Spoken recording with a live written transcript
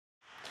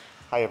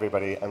Hi,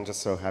 everybody. I'm just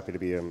so happy to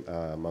be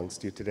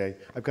amongst you today.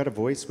 I've got a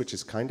voice which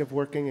is kind of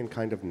working and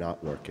kind of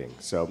not working.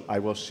 So I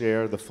will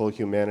share the full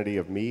humanity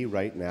of me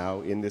right now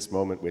in this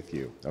moment with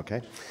you,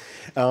 okay?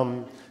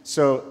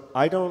 So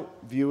I don't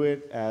view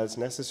it as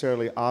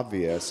necessarily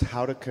obvious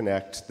how to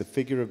connect the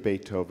figure of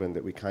Beethoven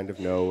that we kind of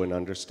know and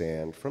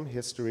understand from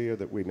history or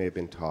that we may have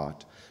been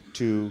taught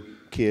to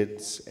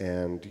kids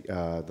and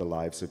the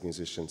lives of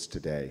musicians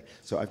today.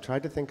 So I've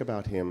tried to think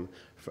about him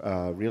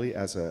really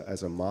as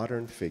a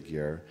modern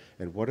figure,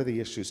 and what are the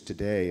issues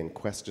today and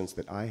questions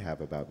that I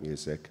have about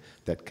music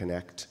that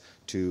connect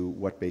to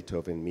what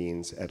Beethoven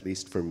means, at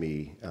least for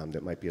me,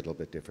 that might be a little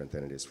bit different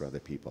than it is for other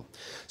people.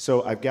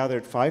 So I've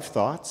gathered 5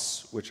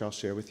 thoughts, which I'll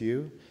share with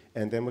you,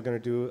 and then we're going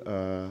to do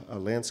a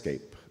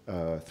landscape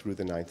through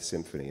the Ninth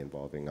Symphony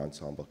involving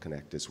Ensemble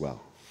Connect as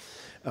well.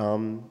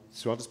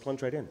 So I'll just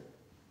plunge right in.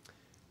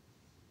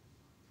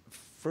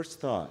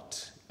 First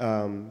thought,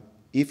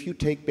 if you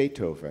take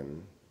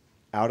Beethoven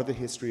out of the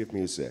history of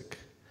music,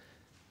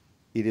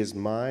 it is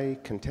my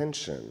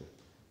contention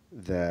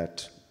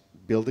that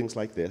buildings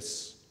like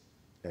this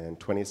and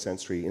 20th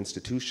century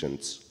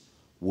institutions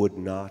would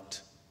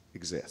not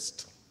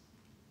exist.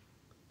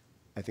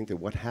 I think that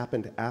what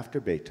happened after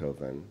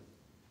Beethoven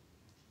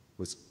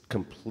was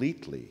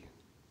completely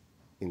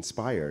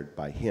inspired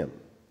by him.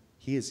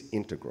 He is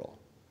integral.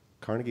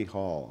 Carnegie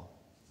Hall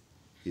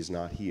is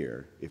not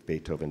here if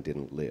Beethoven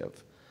didn't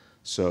live.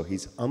 So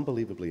he's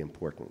unbelievably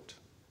important.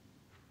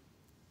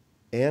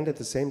 And at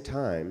the same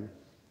time,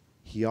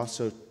 he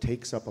also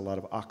takes up a lot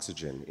of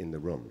oxygen in the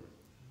room.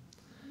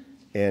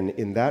 And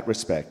in that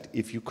respect,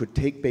 if you could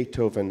take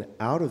Beethoven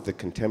out of the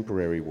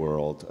contemporary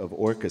world of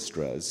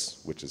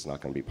orchestras, which is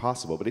not going to be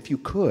possible, but if you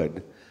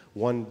could,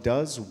 one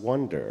does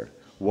wonder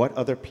what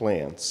other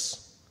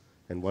plants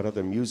and what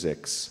other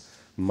musics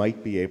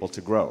might be able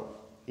to grow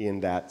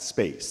in that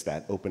space,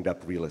 that opened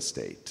up real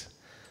estate.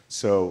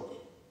 So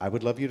I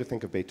would love you to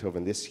think of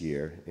Beethoven this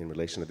year in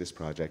relation to this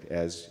project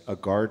as a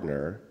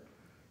gardener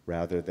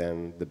rather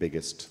than the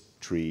biggest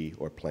tree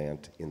or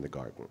plant in the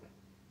garden.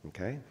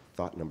 Okay?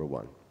 Thought number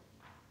 1.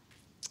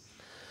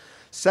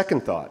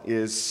 Second thought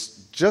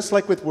is, just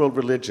like with world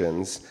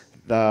religions,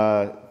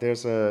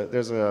 there's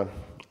a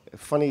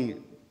funny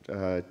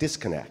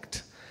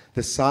disconnect.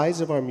 The size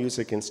of our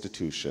music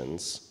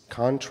institutions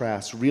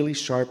contrasts really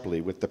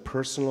sharply with the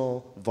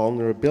personal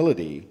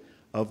vulnerability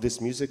of this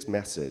music's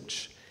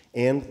message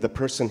and the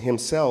person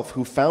himself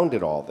who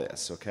founded all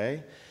this,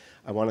 okay?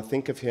 I want to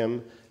think of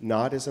him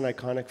not as an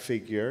iconic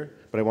figure,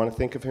 but I want to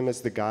think of him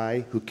as the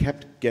guy who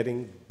kept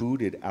getting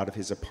booted out of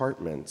his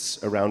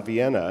apartments around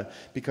Vienna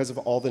because of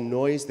all the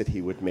noise that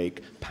he would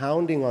make,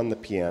 pounding on the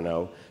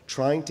piano,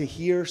 trying to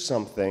hear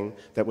something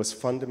that was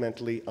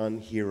fundamentally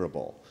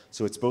unhearable.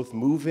 So it's both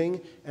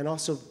moving and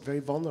also very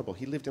vulnerable.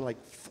 He lived in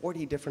like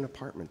 40 different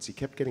apartments. He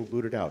kept getting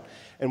booted out.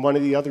 And one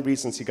of the other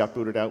reasons he got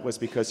booted out was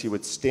because he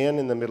would stand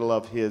in the middle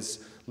of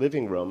his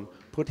living room,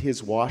 put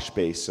his wash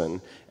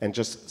basin, and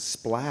just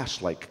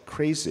splash like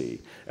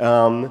crazy.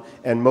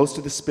 And most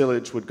of the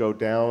spillage would go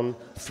down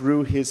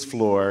through his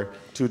floor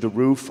to the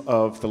roof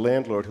of the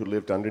landlord who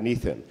lived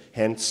underneath him,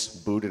 hence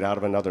booted out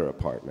of another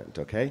apartment,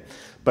 okay?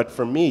 But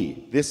for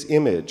me, this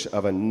image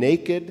of a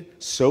naked,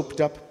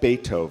 soaped-up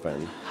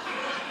Beethoven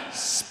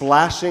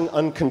splashing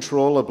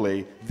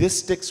uncontrollably, this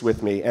sticks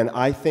with me, and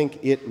I think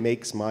it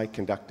makes my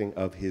conducting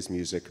of his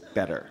music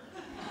better.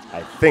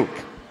 I think.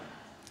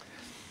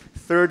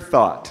 Third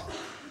thought,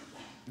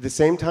 at the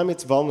same time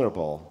it's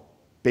vulnerable,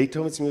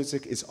 Beethoven's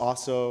music is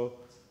also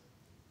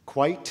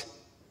quite,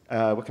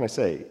 what can I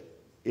say?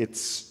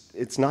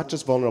 It's not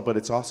just vulnerable, but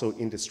it's also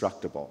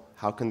indestructible.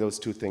 How can those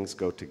two things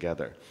go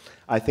together?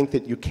 I think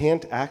that you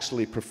can't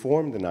actually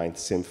perform the Ninth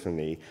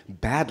Symphony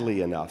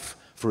badly enough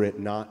for it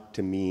not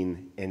to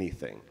mean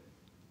anything.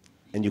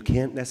 And you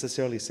can't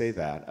necessarily say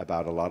that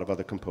about a lot of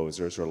other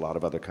composers or a lot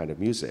of other kind of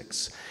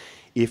musics.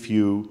 If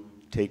you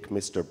take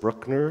Mr.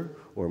 Bruckner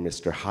or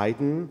Mr.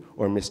 Haydn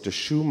or Mr.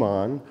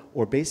 Schumann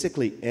or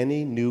basically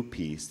any new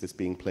piece that's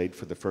being played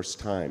for the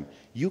first time,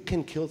 you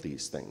can kill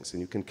these things,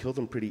 and you can kill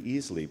them pretty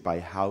easily by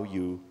how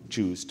you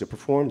choose to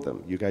perform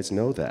them. You guys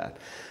know that.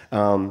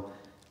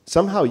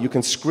 Somehow you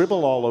can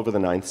scribble all over the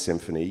Ninth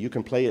Symphony. You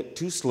can play it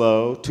too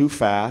slow, too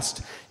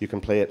fast. You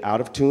can play it out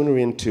of tune or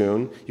in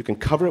tune. You can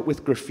cover it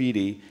with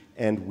graffiti,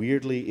 and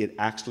weirdly, it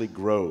actually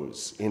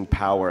grows in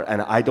power.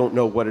 And I don't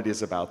know what it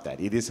is about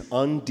that. It is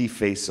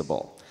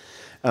undefaceable.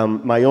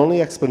 My only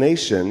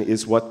explanation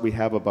is what we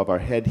have above our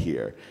head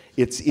here.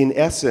 It's, in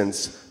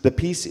essence, the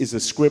piece is a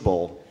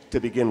scribble to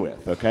begin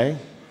with, okay?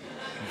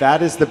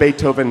 That is the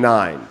Beethoven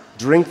 9.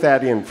 Drink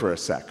that in for a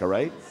sec, all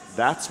right?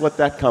 That's what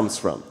that comes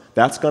from.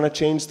 That's going to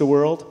change the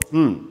world?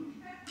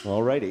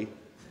 Alrighty.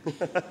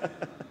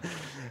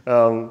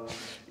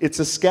 It's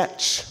a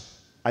sketch.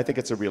 I think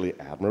it's a really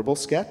admirable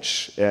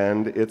sketch,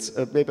 and it's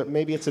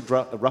maybe it's a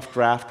rough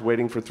draft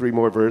waiting for 3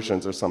 more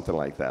versions or something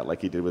like that,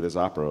 like he did with his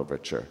opera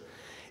overture.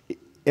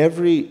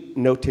 Every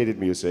notated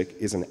music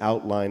is an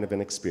outline of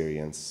an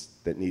experience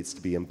that needs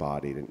to be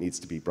embodied. It needs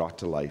to be brought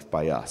to life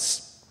by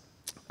us.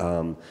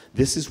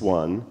 This is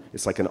one.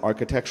 It's like an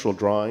architectural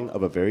drawing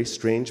of a very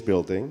strange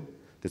building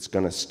that's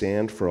going to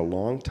stand for a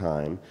long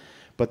time,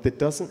 but that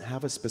doesn't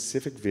have a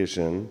specific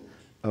vision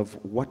of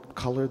what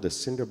color the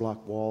cinder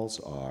block walls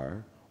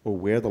are or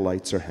where the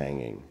lights are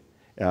hanging,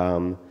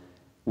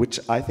 which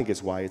I think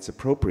is why it's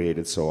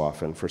appropriated so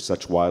often for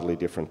such wildly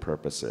different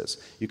purposes.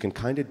 You can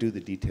kind of do the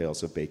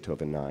details of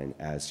Beethoven 9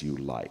 as you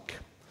like.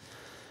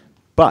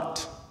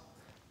 But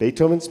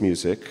Beethoven's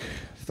music,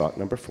 thought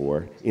number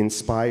 4,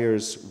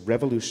 inspires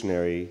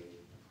revolutionary,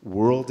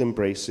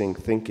 world-embracing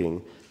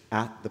thinking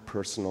at the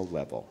personal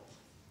level.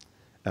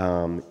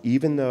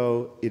 Even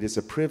though it is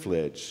a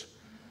privilege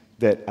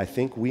that I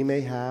think we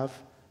may have,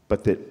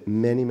 but that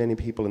many, many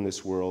people in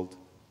this world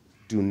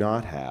do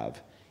not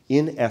have,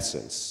 in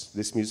essence,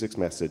 this music's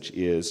message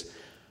is,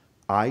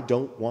 I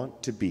don't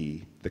want to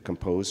be the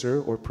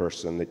composer or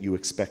person that you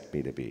expect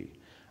me to be.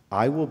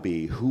 I will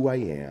be who I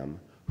am,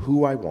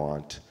 who I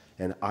want,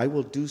 and I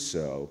will do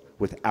so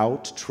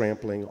without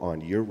trampling on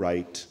your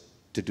right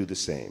to do the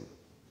same.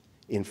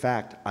 In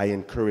fact, I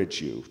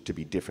encourage you to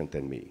be different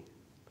than me.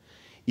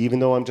 Even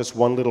though I'm just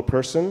one little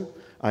person,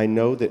 I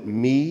know that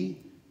me,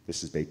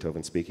 this is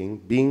Beethoven speaking,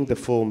 being the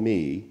full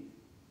me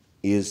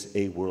is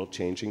a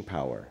world-changing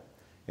power.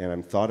 And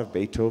I'm thought of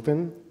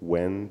Beethoven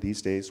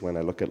these days when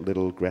I look at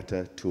little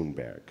Greta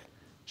Thunberg.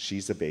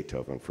 She's a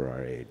Beethoven for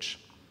our age.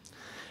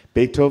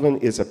 Beethoven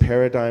is a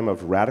paradigm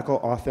of radical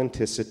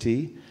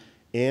authenticity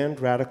and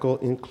radical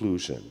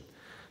inclusion.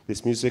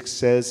 This music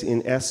says,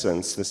 in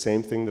essence, the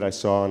same thing that I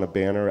saw on a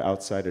banner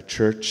outside a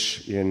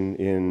church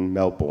in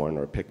Melbourne,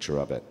 or a picture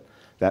of it.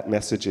 That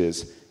message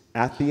is,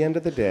 at the end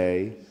of the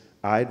day,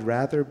 I'd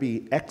rather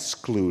be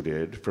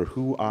excluded for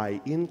who I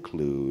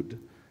include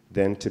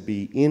than to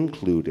be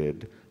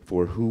included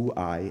for who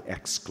I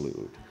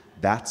exclude.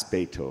 That's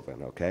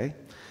Beethoven, okay?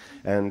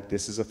 And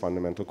this is a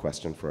fundamental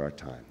question for our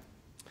time.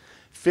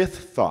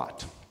 Fifth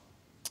thought.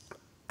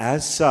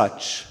 As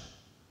such,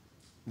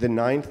 the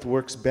Ninth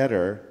works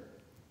better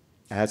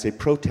as a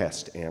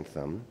protest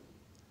anthem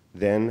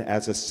than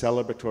as a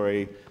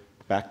celebratory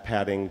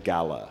back-patting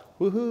gala.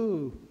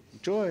 Woohoo,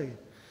 joy.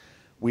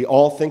 We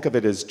all think of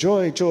it as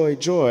joy, joy,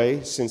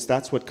 joy, since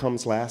that's what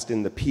comes last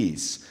in the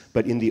piece.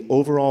 But in the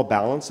overall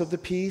balance of the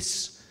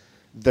piece,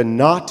 the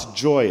not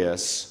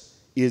joyous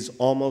is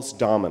almost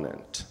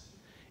dominant.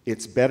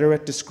 It's better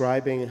at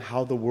describing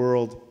how the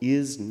world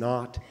is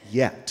not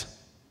yet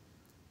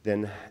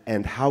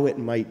and how it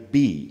might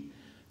be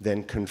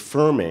than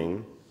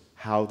confirming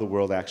how the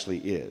world actually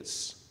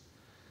is.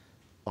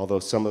 Although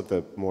some of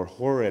the more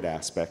horrid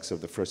aspects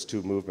of the first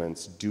two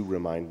movements do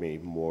remind me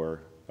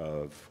more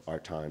of our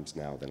times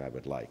now than I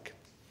would like.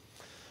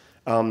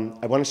 I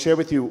want to share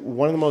with you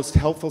one of the most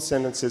helpful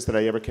sentences that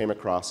I ever came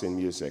across in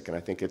music, and I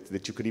think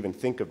that you could even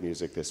think of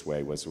music this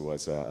way was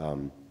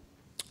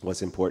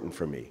important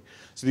for me.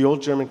 So the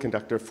old German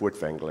conductor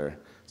Furtwängler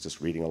is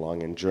just reading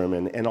along in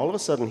German, and all of a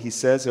sudden he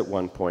says at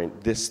one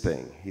point this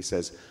thing. He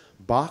says,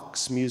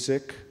 Bach's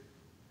music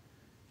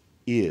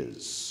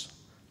is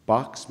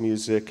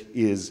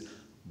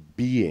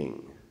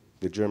being.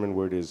 The German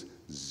word is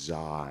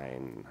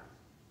sein.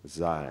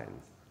 Sein.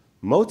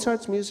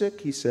 Mozart's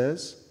music, he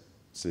says,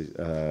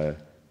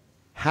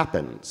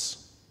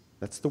 happens.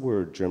 That's the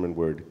word, German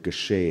word,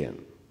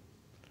 geschehen.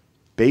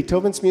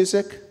 Beethoven's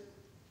music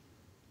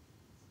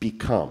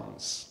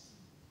becomes.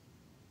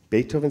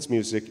 Beethoven's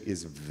music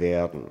is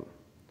werden.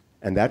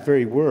 And that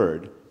very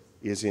word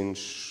is in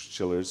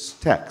Schiller's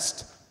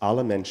text.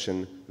 Alle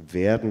Menschen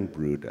werden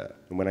Brüder.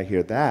 And when I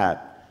hear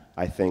that,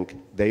 I think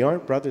they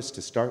aren't brothers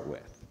to start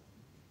with.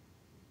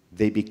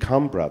 They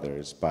become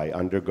brothers by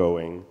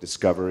undergoing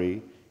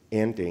discovery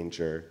and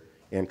danger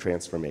and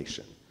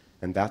transformation.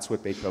 And that's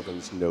what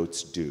Beethoven's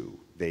notes do.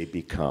 They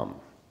become.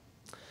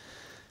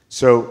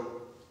 So,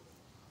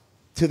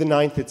 to the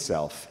Ninth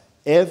itself,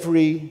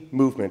 every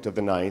movement of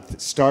the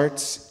Ninth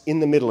starts in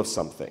the middle of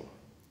something.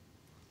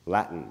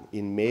 Latin,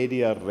 in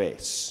media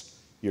res.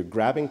 You're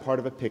grabbing part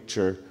of a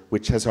picture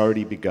which has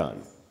already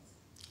begun.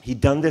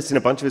 He'd done this in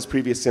a bunch of his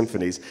previous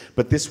symphonies,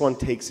 but this one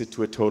takes it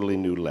to a totally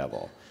new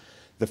level.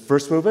 The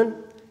first movement,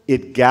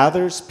 it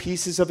gathers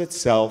pieces of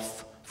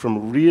itself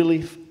from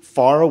really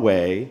far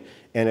away,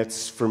 and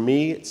for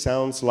me, it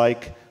sounds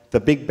like the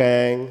Big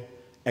Bang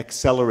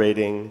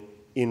accelerating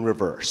in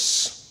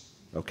reverse.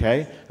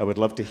 Okay? I would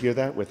love to hear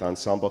that with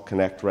Ensemble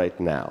Connect right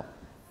now.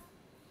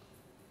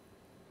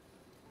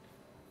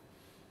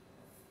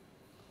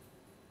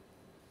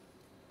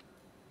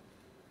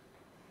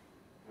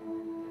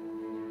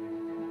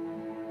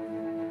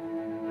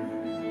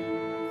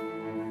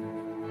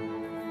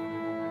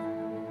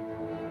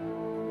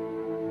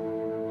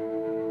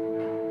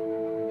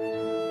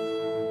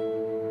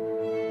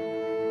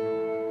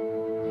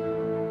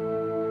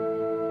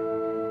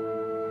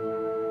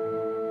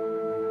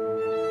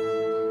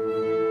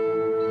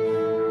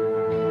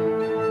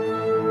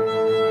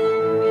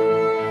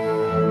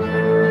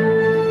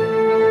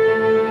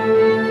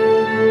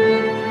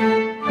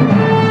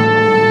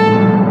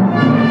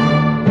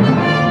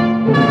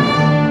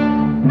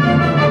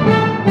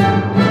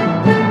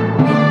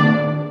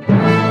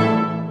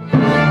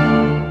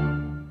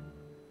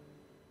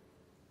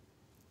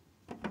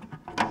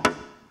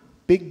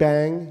 Big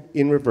Bang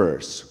in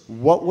reverse.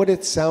 What would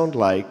it sound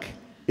like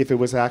if it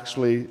was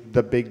actually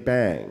the Big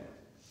Bang,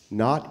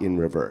 not in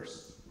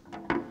reverse?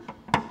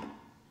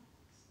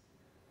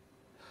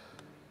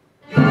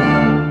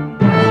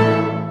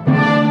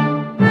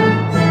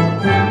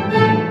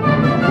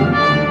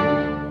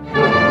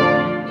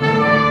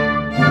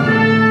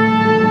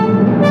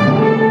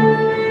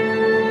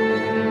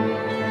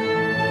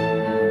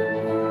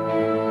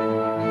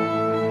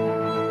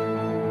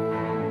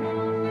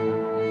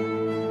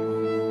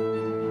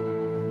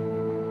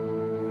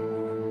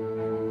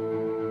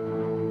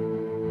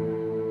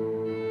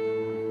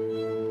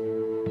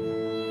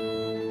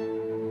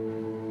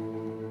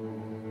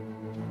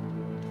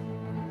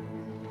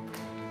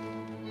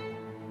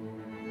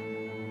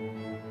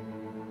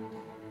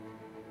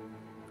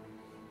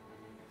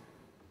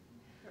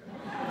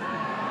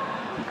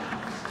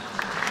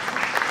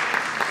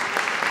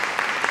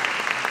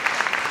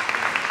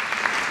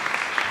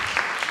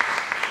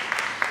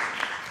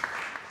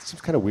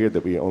 It's kind of weird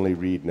that we only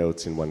read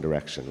notes in one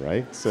direction,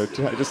 right? So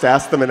I just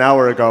asked them an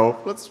hour ago,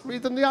 let's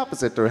read them the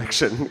opposite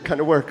direction. It kind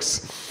of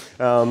works.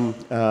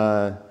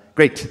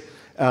 Great.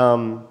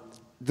 The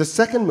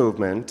second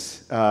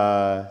movement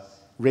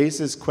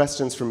raises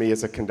questions for me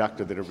as a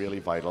conductor that are really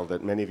vital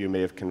that many of you may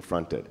have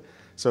confronted.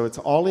 So it's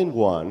all in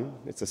one.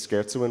 It's a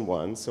scherzo in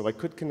one. So I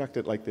could conduct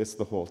it like this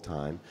the whole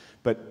time.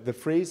 But the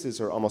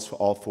phrases are almost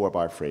all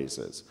 4-bar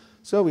phrases.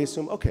 So we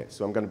assume, okay,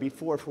 so I'm going to be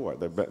 4/4.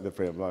 The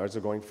bars are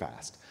going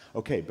fast.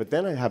 Okay, but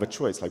then I have a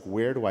choice, like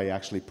where do I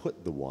actually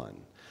put the one?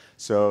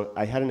 So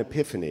I had an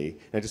epiphany,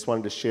 and I just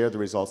wanted to share the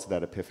results of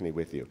that epiphany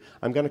with you.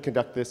 I'm going to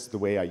conduct this the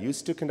way I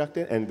used to conduct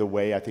it, and the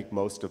way I think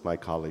most of my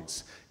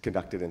colleagues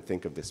conduct it and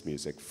think of this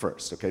music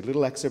first. Okay,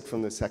 little excerpt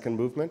from the second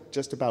movement,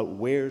 just about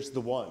where's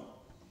the one.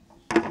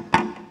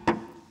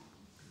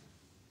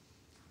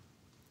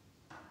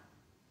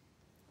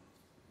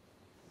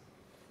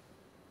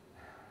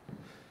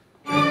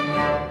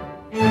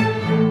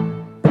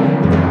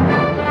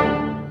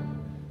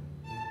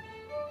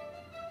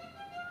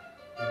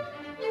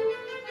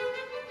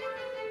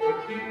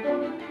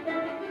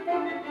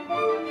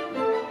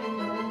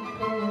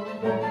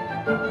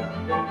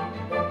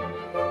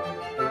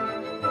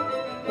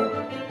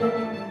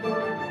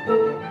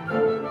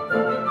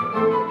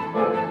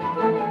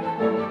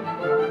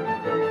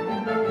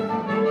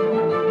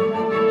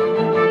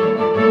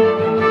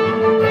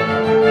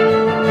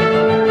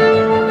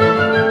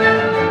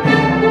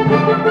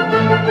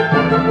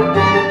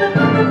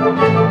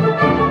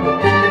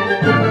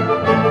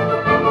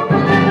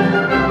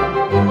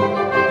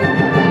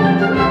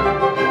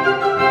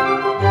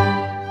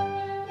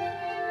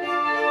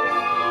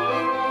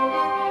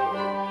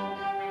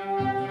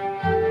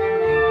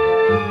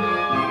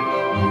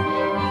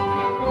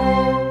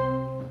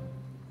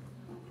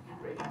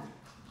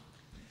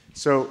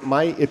 So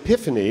my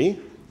epiphany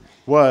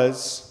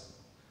was,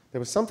 there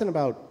was something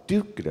about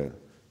doo-ka-doo,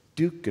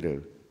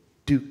 doo-ka-doo,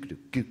 doo-ka-doo,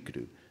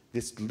 doo-ka-doo.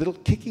 This little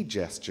kicky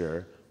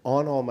gesture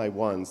on all my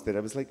ones that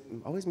I was like,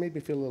 always made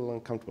me feel a little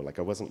uncomfortable, like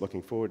I wasn't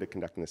looking forward to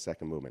conducting the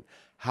second movement.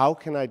 How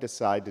can I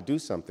decide to do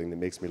something that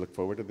makes me look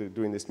forward to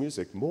doing this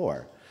music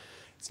more?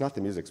 It's not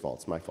the music's fault,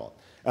 it's my fault.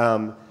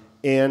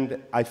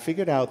 And I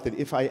figured out that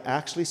if I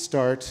actually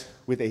start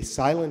with a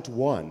silent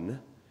one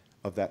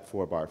of that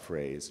 4-bar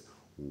phrase,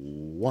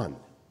 one,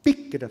 and and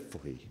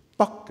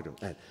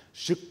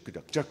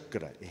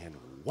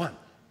one.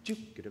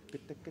 It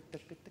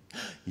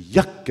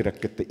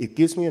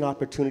gives me an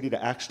opportunity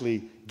to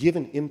actually give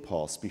an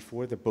impulse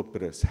before the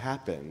bupperus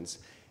happens,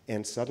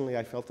 and suddenly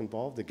I felt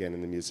involved again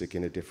in the music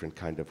in a different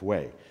kind of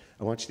way.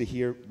 I want you to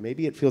hear,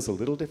 maybe it feels a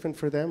little different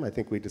for them. I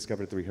think we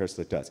discovered at the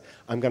rehearsal it does.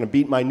 I'm going to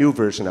beat my new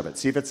version of it,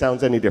 see if it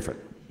sounds any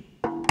different.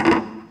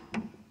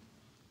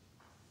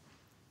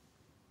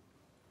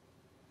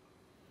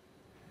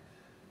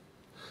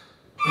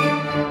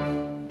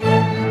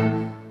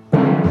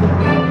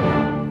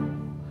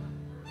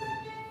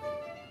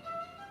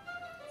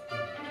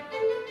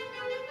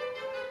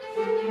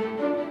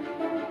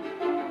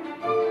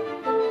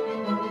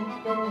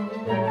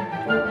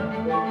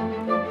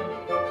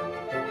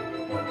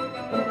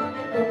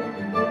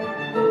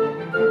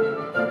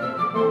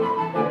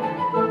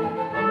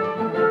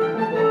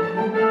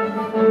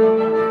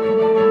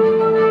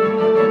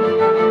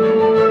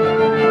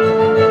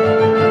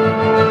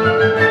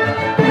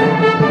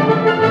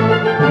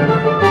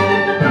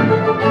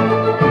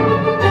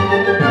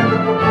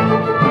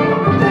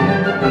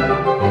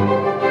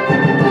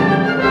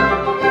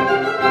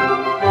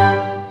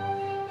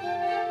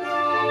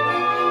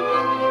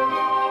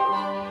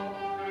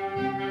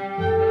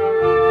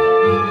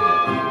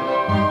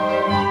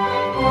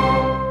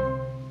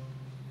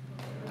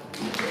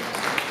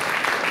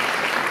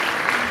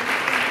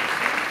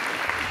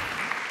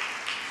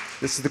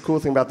 This is the cool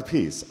thing about the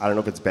piece. I don't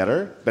know if it's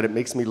better, but it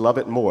makes me love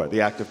it more,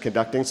 the act of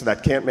conducting, so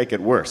that can't make it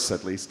worse,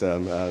 at least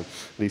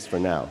for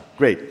now.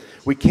 Great.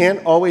 We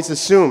can't always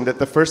assume that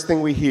the first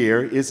thing we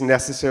hear is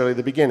necessarily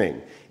the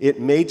beginning. It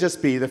may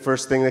just be the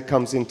first thing that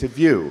comes into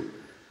view,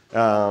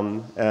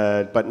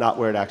 but not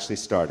where it actually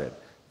started.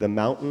 The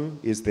mountain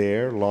is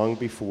there long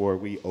before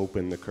we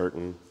open the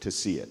curtain to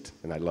see it.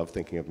 And I love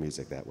thinking of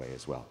music that way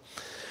as well.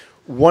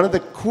 One of the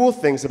cool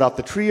things about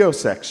the trio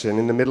section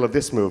in the middle of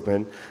this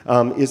movement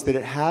is that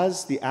it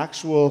has the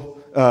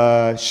actual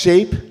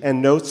shape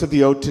and notes of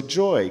the Ode to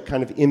Joy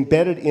kind of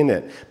embedded in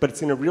it, but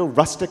it's in a real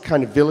rustic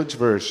kind of village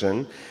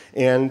version,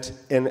 and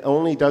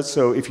only does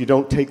so if you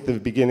don't take the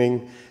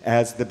beginning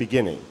as the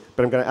beginning.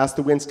 But I'm going to ask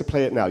the winds to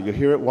play it now. You'll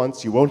hear it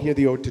once, you won't hear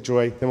the Ode to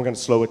Joy, then we're going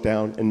to slow it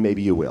down, and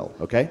maybe you will,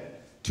 okay?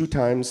 2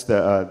 times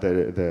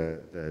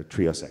the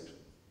trio section.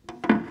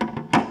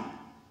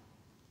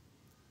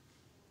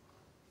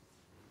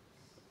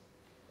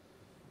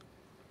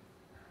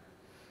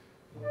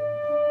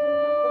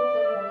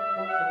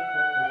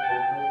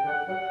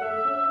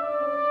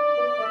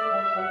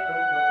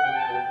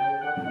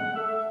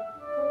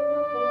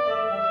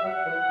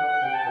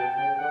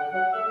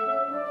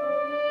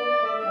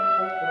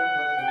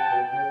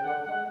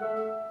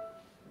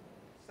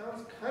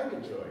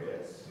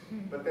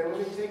 But then when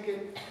you take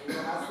it, we're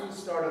going to ask you to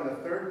start on the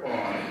 3rd bar,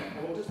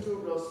 and we'll just do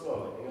it real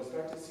slowly. And you'll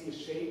start to see a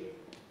shape,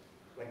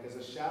 like there's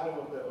a shadow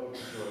of the Ode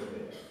to Joy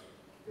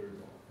there. 3rd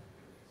bar.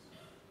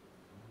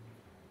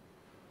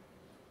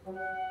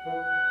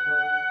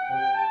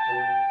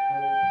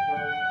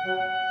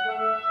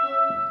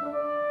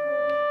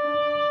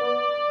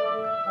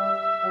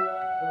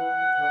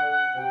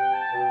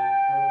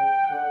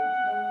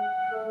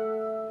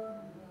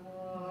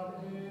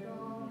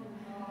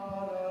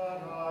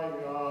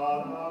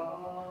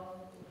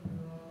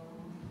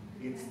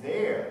 It's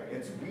there.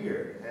 It's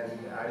weird, and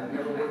I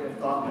never would have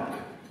thought that.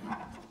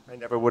 I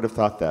never would have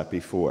thought that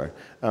before.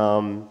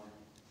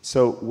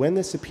 So when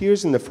this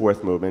appears in the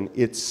 4th movement,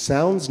 it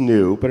sounds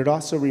new, but it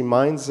also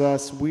reminds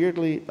us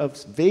vaguely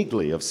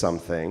of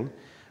something,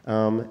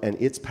 and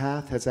its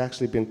path has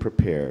actually been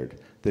prepared.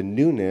 The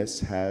newness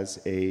has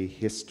a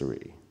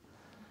history.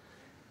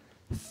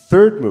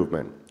 3rd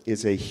movement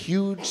is a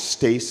huge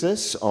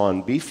stasis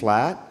on B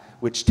flat,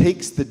 which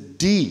takes the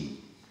D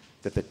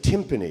that the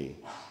timpani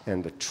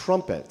and the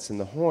trumpets and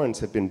the horns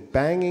have been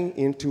banging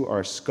into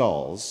our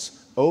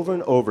skulls over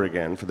and over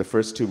again for the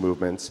first 2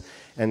 movements,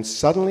 and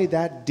suddenly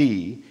that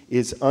D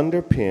is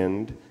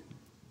underpinned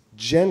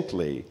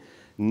gently,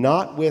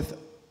 not with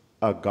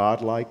a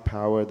godlike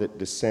power that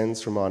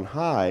descends from on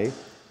high,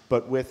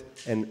 but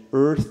with an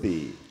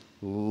earthy,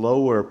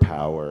 lower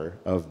power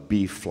of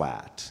B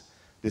flat.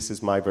 This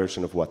is my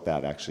version of what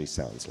that actually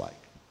sounds like.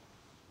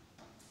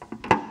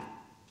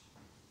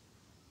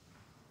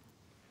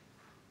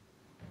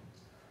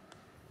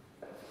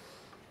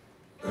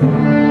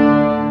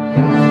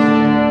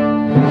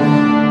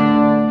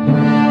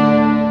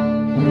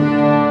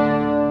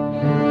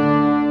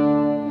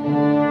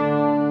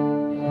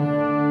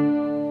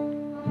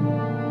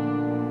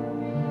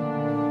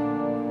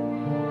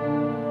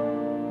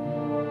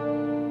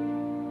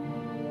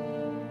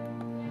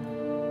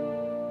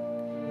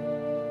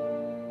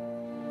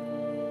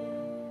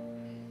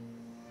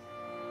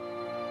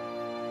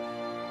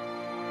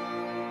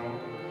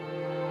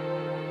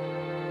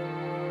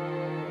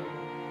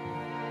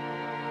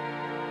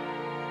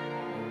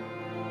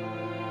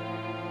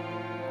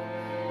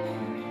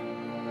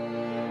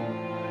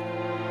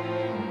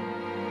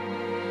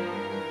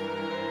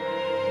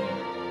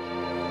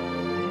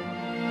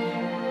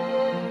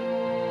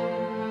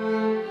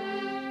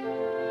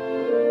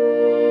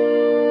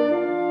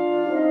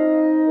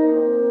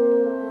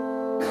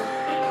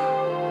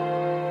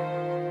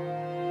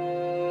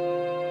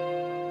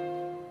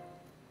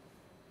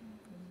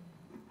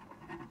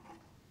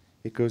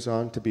 It goes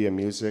on to be a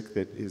music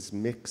that is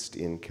mixed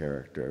in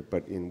character,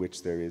 but in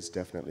which there is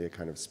definitely a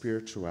kind of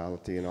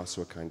spirituality and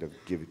also a kind of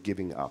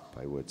giving up,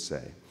 I would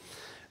say.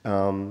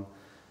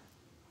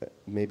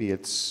 Maybe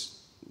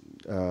it's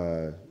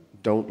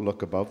don't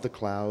look above the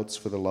clouds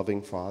for the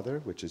loving Father,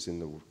 which is in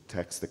the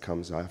text that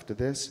comes after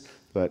this,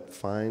 but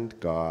find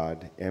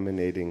God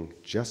emanating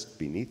just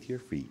beneath your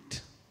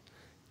feet.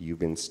 You've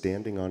been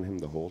standing on him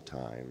the whole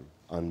time,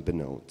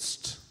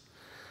 unbeknownst.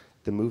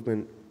 The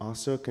movement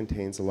also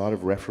contains a lot of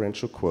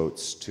referential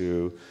quotes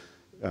to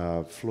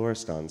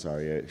Florestan's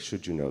aria,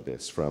 Should You Know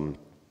This, from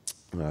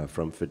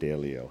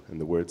Fidelio. And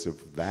the words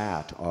of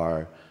that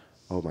are,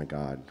 oh my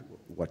God,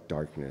 what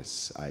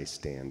darkness I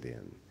stand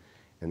in.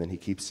 And then he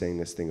keeps saying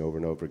this thing over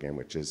and over again,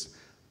 which is,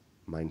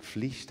 Mein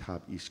Pflicht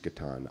hab ich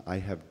getan. I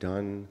have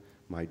done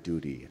my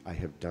duty. I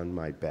have done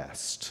my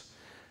best.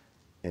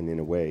 And in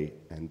a way,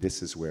 and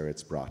this is where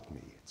it's brought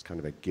me. It's kind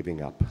of a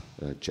giving up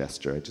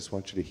gesture. I just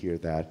want you to hear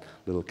that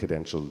little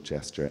cadential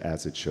gesture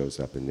as it shows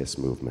up in this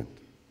movement.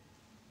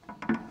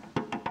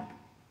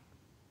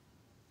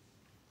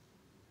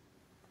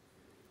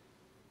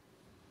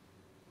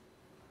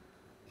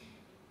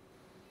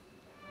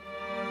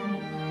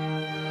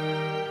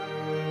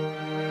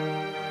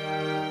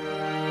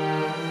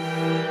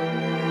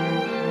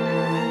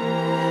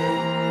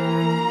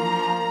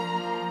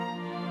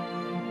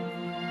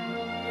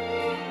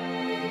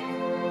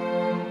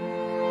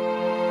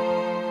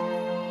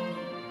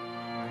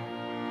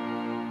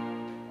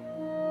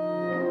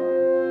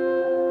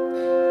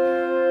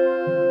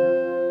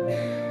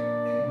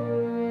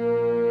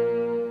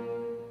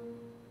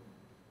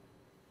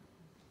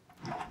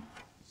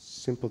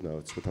 simple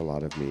notes with a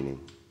lot of meaning.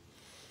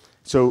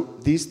 So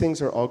these things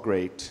are all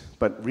great,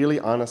 but really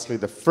honestly,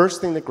 the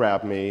first thing that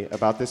grabbed me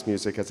about this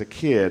music as a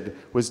kid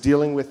was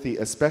dealing with the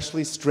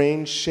especially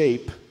strange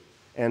shape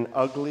and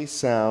ugly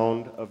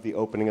sound of the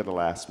opening of the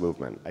last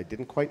movement. I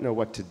didn't quite know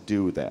what to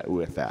do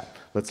with that.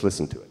 Let's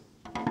listen to it.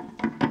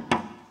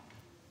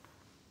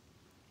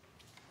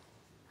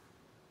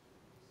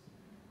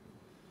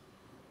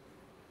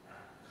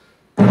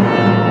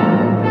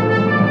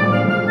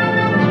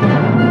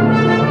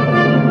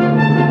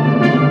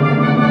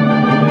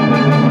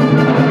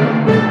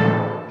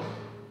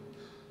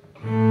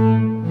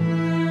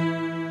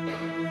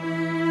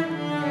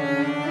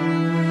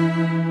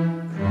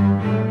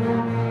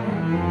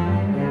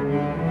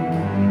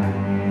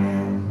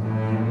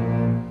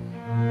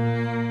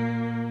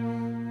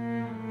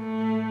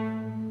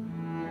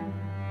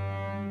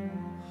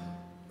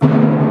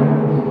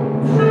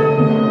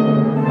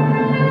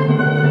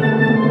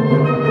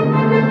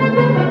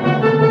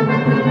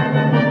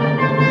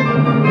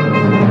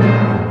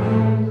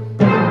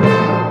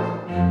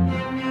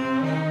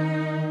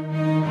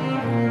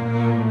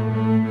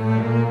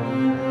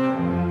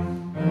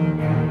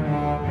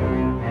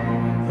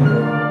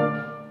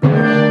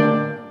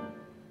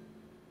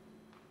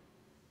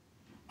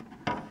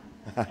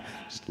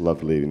 Just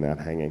love leaving that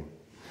hanging.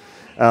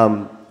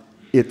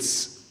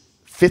 It's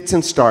fits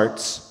and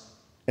starts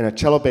in a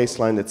cello bass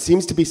line that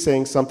seems to be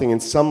saying something in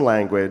some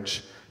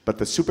language, but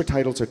the super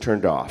titles are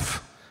turned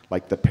off,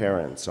 like the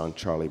parents on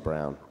Charlie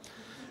Brown.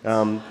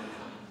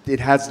 It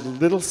has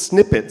little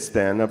snippets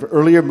then of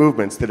earlier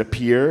movements that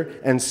appear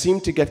and seem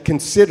to get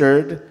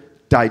considered,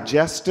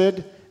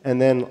 digested,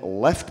 and then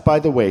left by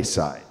the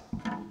wayside.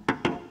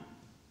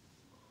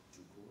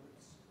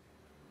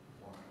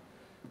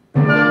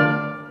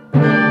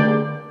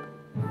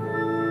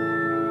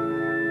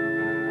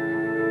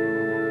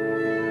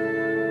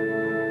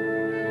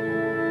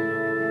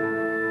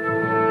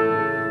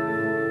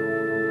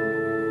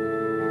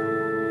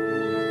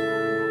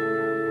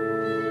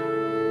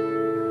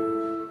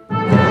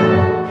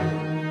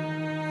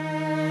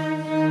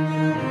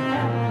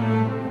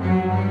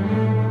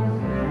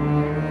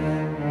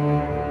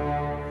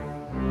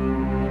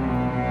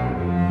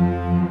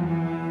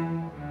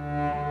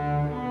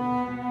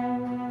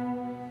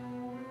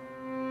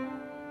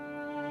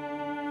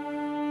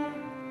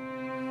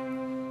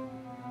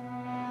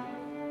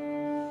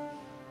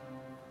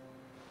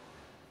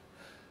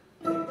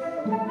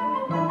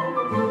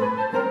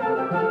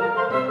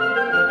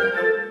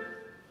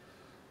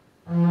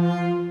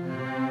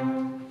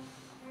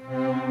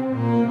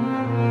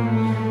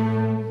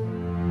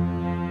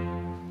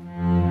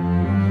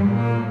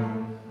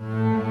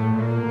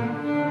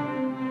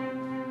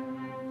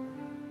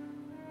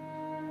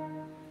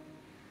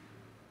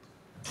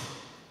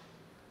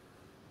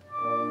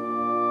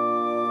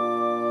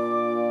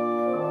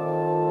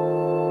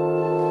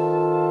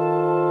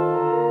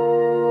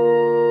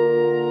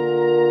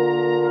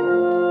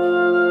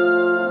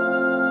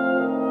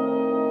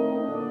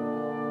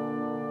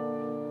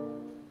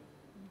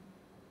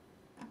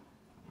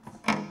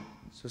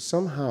 So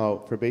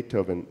somehow, for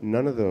Beethoven,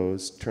 none of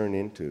those turn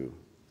into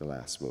the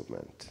last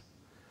movement.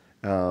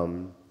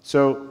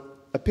 So,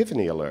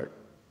 epiphany alert.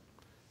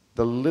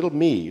 The little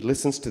me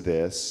listens to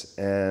this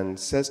and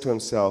says to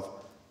himself,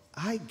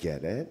 I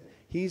get it.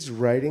 He's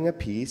writing a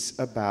piece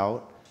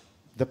about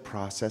the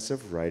process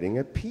of writing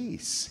a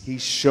piece.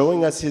 He's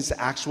showing us his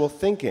actual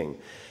thinking.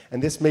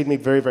 And this made me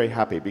very, very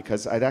happy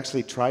because I'd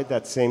actually tried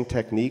that same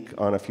technique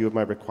on a few of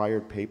my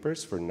required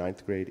papers for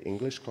 9th grade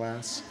English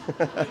class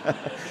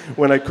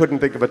when I couldn't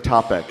think of a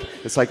topic.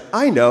 It's like,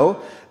 I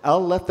know,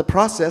 I'll let the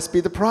process be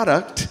the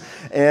product.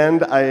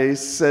 And I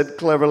said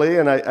cleverly,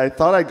 and I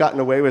thought I'd gotten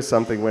away with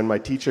something when my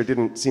teacher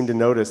didn't seem to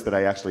notice that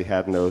I actually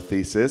had no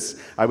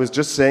thesis. I was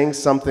just saying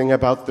something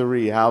about the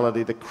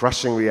reality, the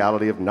crushing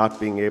reality of not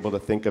being able to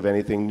think of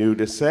anything new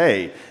to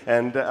say.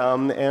 And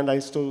I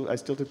still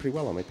did pretty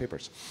well on my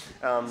papers.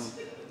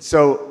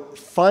 So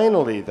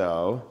finally,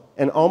 though,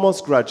 and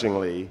almost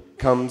grudgingly,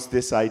 comes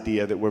this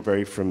idea that we're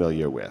very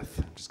familiar with.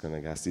 I'm just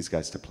going to ask these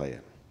guys to play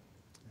it.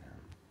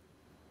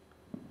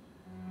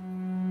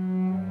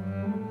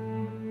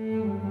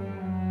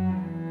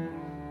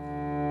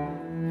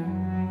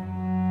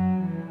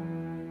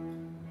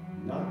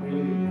 Not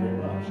really very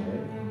much,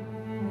 eh?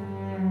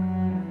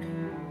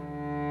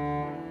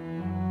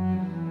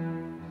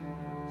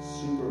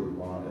 Super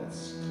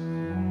modest.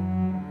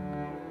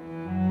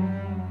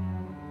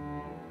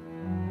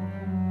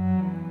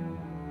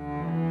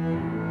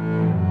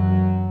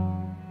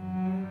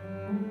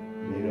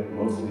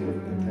 Mostly of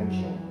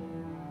potential.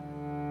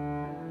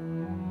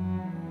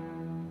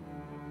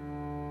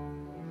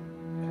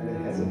 Kind of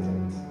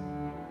hesitant.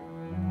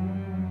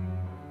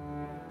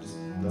 Just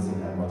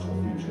doesn't have much of a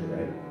future,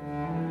 right?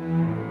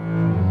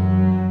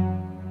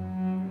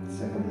 The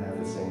second half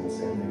is saying the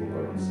same thing you've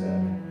already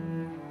said.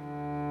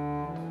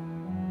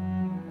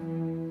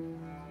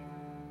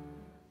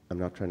 I'm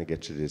not trying to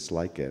get you to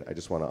dislike it. I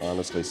just want to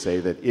honestly say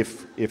that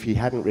if he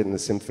hadn't written the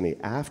symphony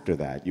after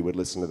that, you would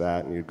listen to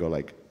that and you'd go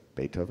like,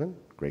 Beethoven?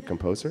 Great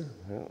composer?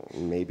 Well,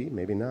 maybe,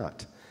 maybe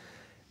not.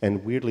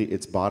 And weirdly,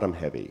 it's bottom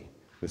heavy.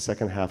 The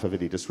second half of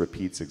it, he just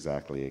repeats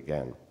exactly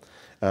again.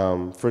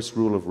 First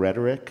rule of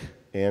rhetoric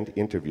and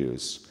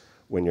interviews.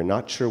 When you're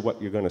not sure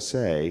what you're going to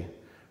say,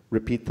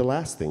 repeat the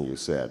last thing you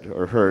said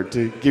or heard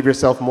to give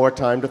yourself more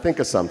time to think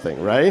of something,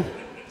 right?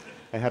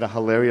 I had a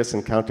hilarious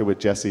encounter with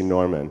Jessie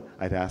Norman.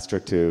 I'd asked her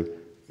to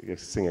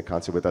sing a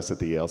concert with us at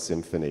the Yale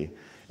Symphony,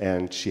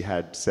 and she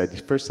had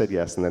first said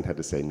yes and then had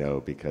to say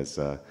no because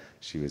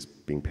she was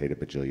being paid $1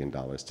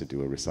 bajillion to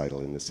do a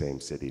recital in the same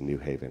city, New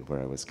Haven, where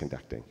I was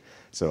conducting.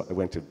 So I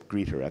went to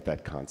greet her at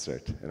that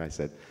concert, and I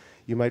said,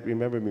 "You might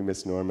remember me,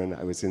 Miss Norman.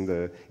 I was in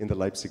the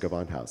Leipzig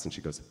Gewandhaus." And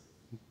she goes,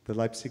 "The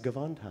Leipzig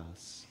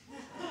Gewandhaus?"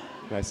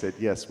 And I said,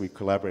 "Yes, we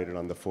collaborated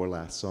on the 4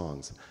 last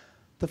songs."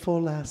 "The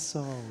 4 last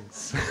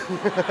songs."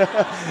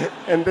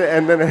 and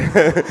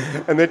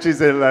then she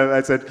said,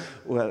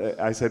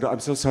 I said, "I'm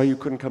so sorry you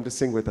couldn't come to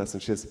sing with us."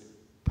 And she says,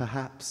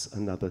 "Perhaps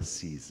another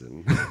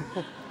season."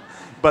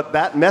 But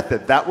that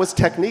method, that was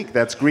technique.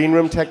 That's green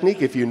room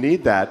technique. If you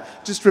need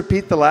that, just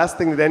repeat the last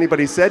thing that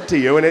anybody said to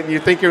you, and you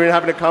think you're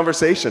having a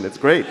conversation. It's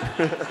great.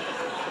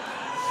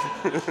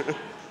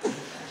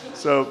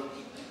 So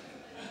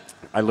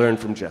I learned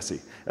from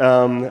Jessie.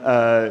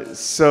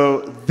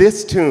 So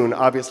this tune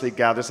obviously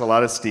gathers a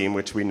lot of steam,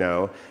 which we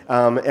know,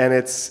 and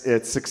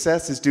its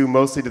success is due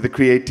mostly to the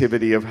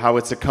creativity of how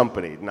it's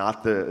accompanied,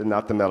 not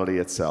the melody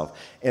itself.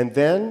 And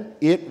then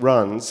it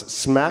runs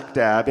smack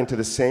dab into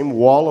the same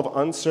wall of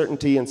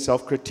uncertainty and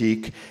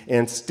self-critique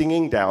and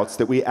stinging doubts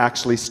that we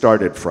actually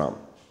started from.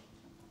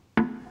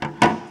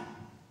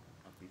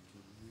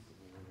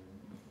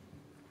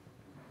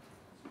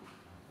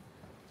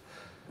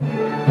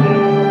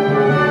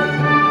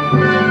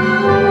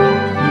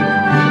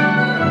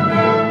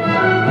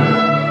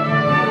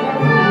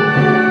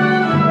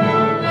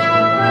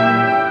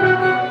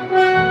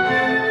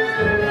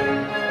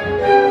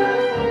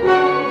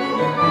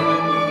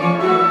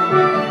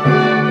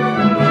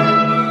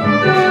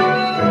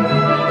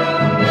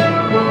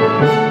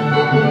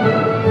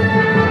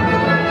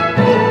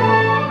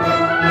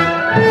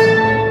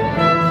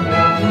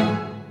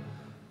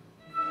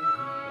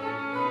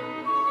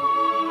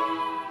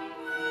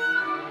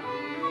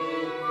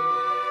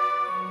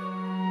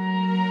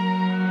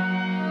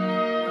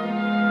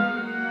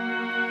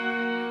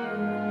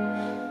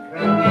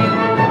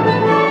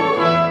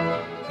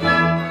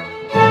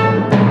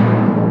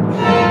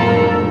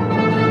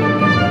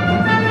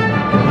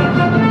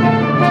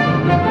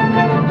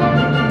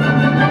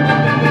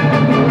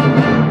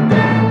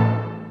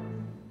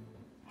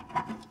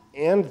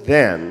 And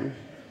then,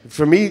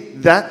 for me,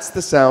 that's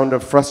the sound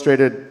of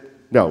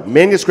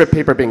manuscript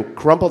paper being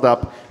crumpled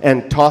up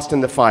and tossed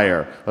in the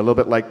fire, a little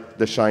bit like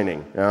The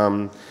Shining.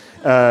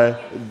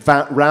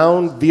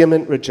 Round,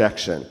 vehement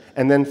rejection.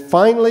 And then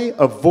finally,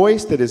 a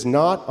voice that is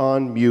not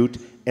on mute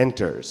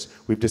enters.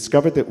 We've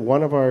discovered that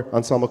one of our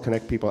Ensemble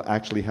Connect people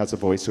actually has a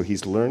voice, so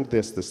he's learned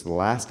this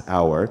last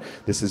hour.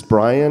 This is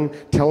Brian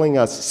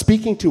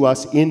speaking to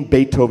us in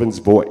Beethoven's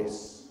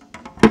voice.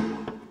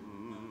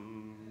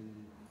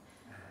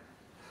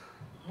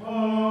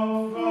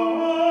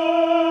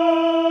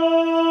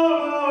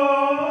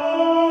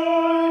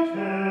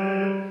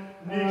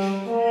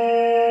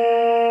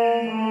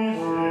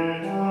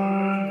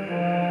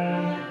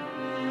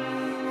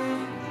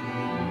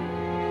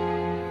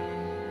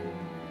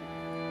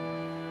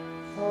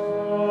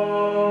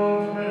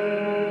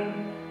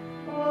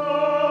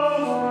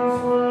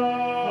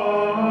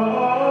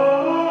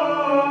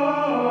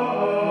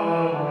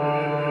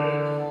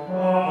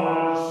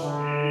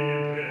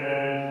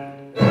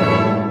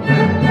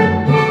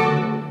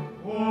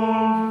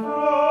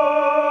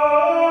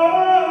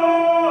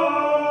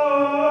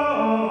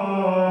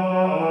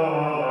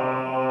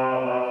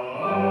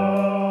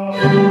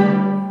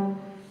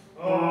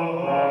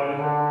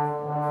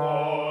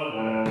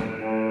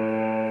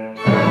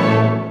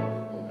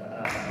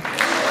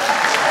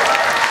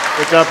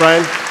 Good job,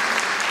 Brian.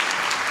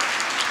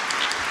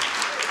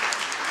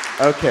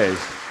 Okay,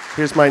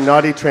 here's my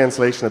naughty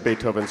translation of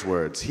Beethoven's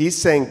words. He's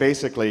saying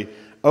basically,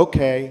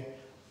 okay,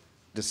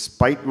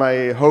 despite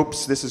my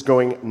hopes, this is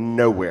going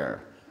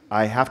nowhere.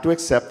 I have to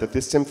accept that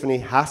this symphony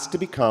has to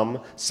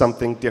become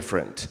something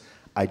different.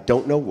 I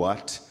don't know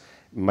what.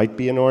 It might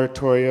be an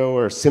oratorio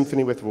or a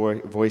symphony with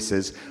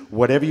voices,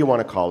 whatever you want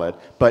to call it,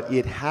 but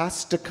it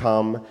has to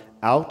come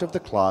out of the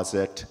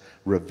closet,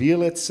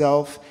 reveal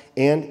itself,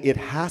 and it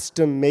has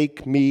to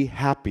make me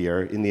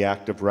happier in the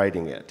act of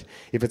writing it.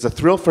 If it's a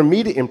thrill for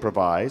me to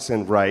improvise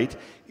and write,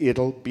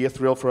 it'll be a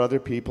thrill for other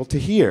people to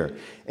hear.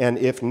 And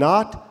if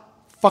not,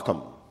 fuck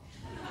 'em.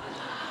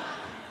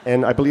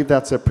 And I believe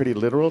that's a pretty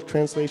literal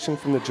translation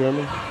from the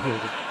German.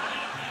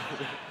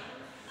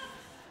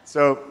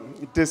 So,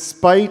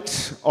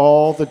 despite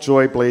all the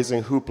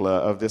joy-blazing hoopla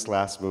of this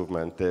last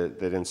movement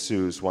that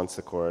ensues once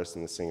the chorus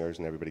and the singers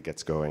and everybody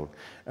gets going,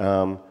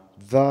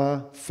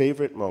 the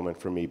favorite moment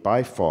for me,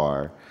 by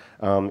far,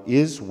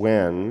 is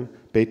when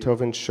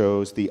Beethoven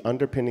shows the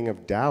underpinning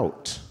of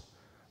doubt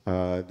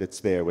that's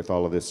there with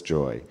all of this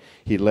joy.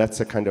 He lets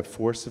a kind of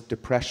force of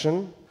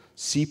depression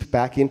seep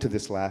back into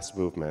this last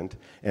movement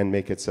and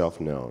make itself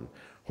known.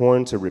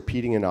 Horns are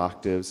repeating in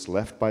octaves,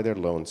 left by their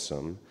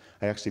lonesome.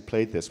 I actually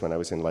played this when I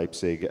was in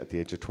Leipzig at the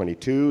age of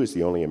 22, as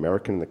the only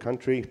American in the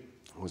country.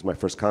 It was my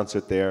first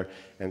concert there,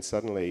 and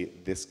suddenly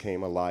this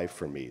came alive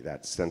for me,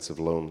 that sense of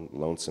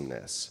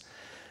lonesomeness.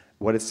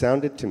 What it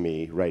sounded to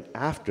me right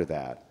after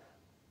that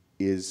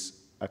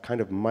is a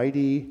kind of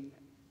mighty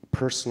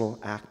personal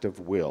act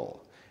of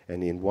will.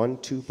 And in one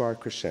two-bar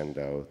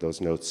crescendo,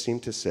 those notes seem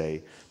to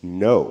say,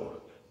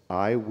 no,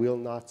 I will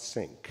not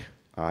sink.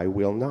 I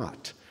will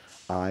not.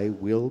 I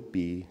will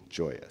be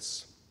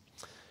joyous.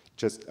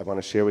 I want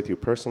to share with you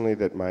personally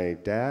that my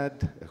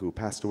dad, who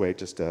passed away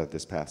just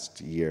this past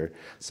year,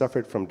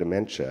 suffered from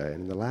dementia.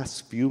 And in the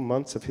last few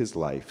months of his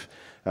life,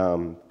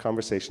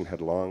 conversation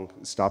had long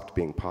stopped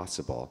being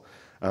possible.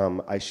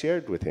 I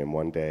shared with him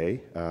one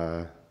day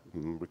a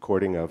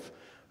recording of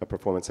a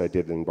performance I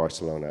did in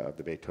Barcelona of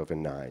the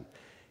Beethoven 9.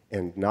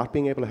 And not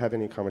being able to have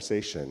any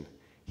conversation,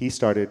 he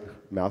started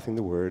mouthing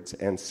the words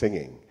and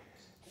singing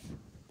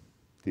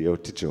the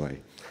Ode to Joy.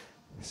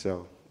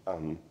 So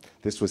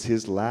this was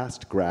his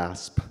last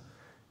grasp.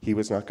 He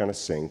was not going to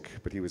sink,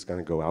 but he was going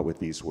to go out with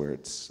these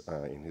words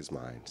in his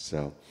mind.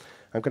 So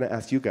I'm going to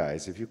ask you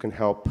guys if you can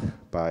help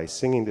by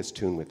singing this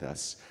tune with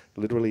us,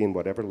 literally in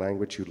whatever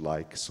language you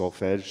like,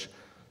 solfege,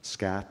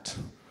 scat,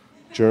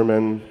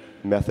 German,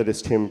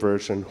 Methodist hymn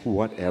version,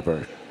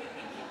 whatever.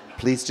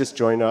 Please just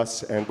join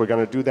us, and we're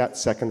going to do that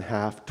second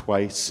half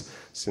twice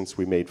since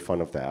we made fun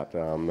of that.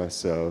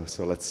 So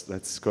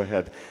let's go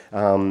ahead,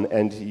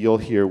 and you'll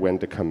hear when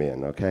to come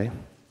in, okay?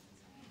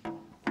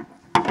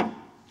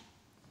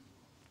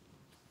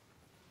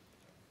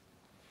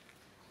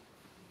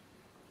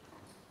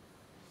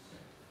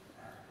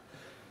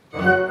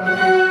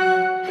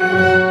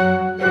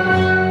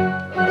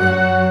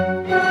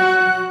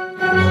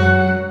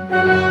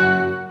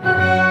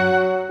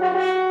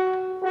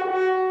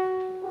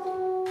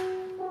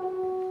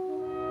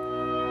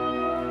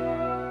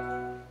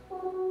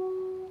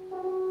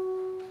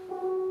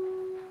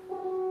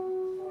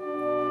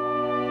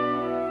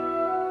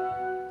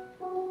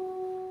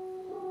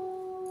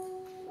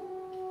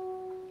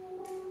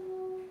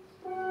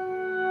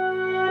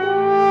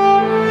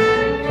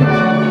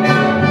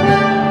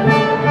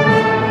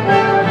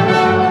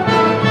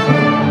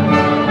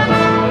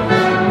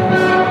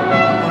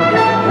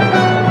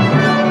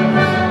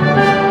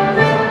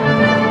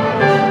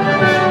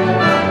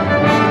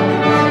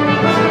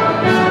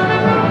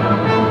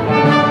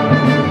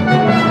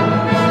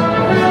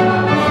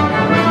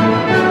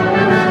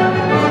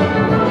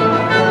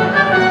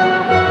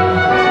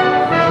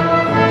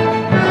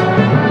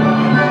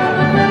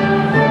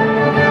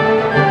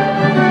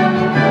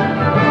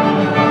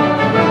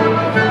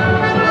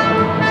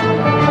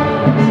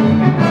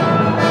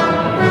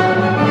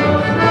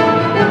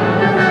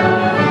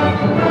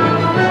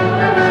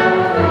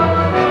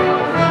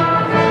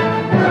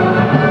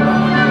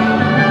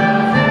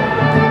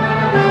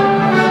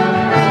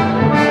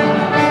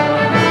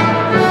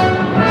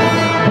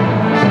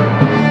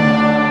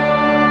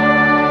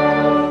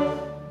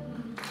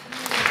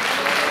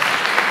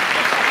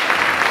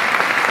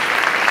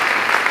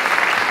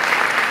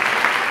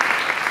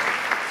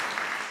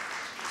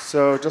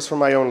 So just for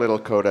my own little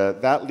coda,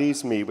 that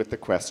leaves me with the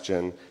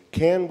question,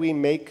 can we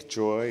make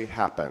joy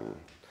happen?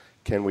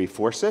 Can we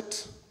force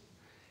it?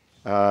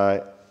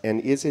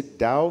 And is it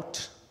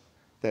doubt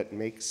that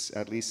makes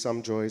at least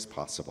some joys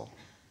possible?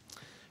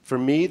 For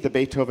me, the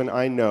Beethoven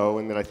I know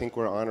and that I think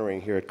we're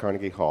honoring here at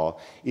Carnegie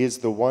Hall is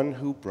the one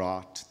who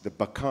brought the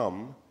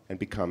become and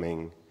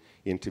becoming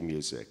into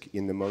music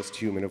in the most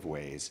human of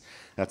ways.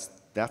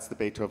 That's the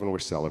Beethoven we're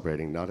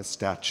celebrating, not a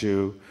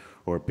statue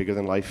or a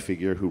bigger-than-life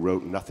figure who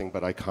wrote nothing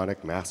but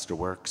iconic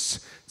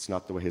masterworks. It's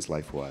not the way his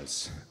life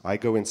was. I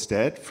go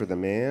instead for the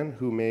man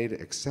who made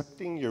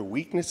accepting your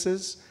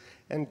weaknesses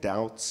and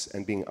doubts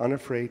and being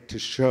unafraid to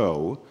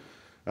show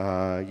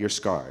your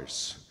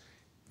scars.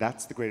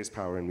 That's the greatest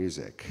power in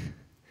music.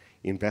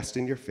 Invest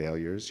in your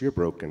failures, your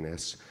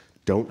brokenness.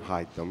 Don't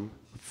hide them,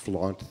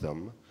 flaunt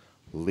them,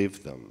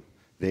 live them.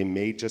 They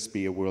may just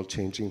be a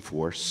world-changing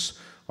force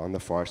on the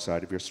far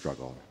side of your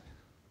struggle.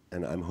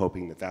 And I'm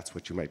hoping that that's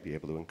what you might be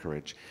able to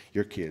encourage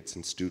your kids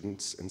and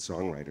students and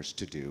songwriters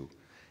to do.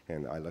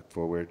 And I look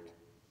forward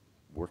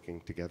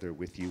working together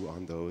with you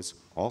on those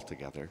all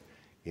together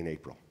in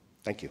April.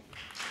 Thank you.